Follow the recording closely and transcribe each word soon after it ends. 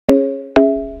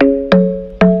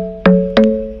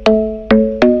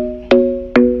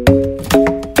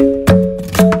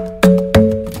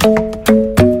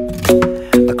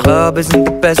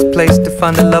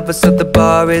lover, so the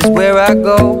bar is where I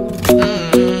go.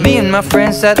 Me and my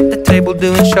friends at the table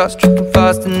doing shots, tripping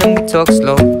fast, and then we talk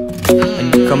slow.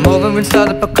 And you come over and start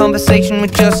up a conversation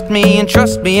with just me, and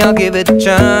trust me, I'll give it a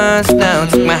chance. Now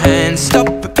take my hand, stop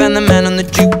it, and the man on the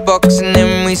jukebox, and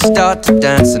then we start to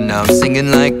dance. And now I'm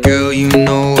singing like, girl, you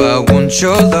know I want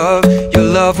your love. Your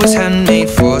love was handmade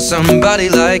for somebody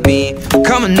like me.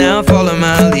 Come on now, follow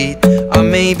my lead. I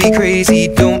may be crazy,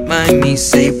 don't mind me.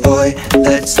 Say, boy,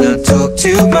 let's not talk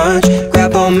too much.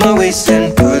 Grab on my waist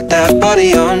and put that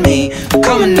body on me.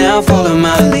 Come on now, follow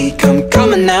my lead.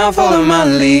 Come on now, follow my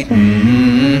lead.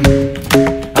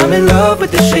 I'm in love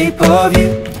with the shape of you.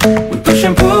 We push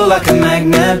and pull like a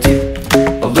magnet do.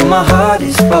 Although my heart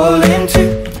is falling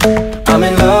too, I'm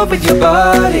in love with your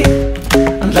body.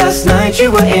 And last night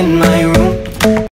you were in my room.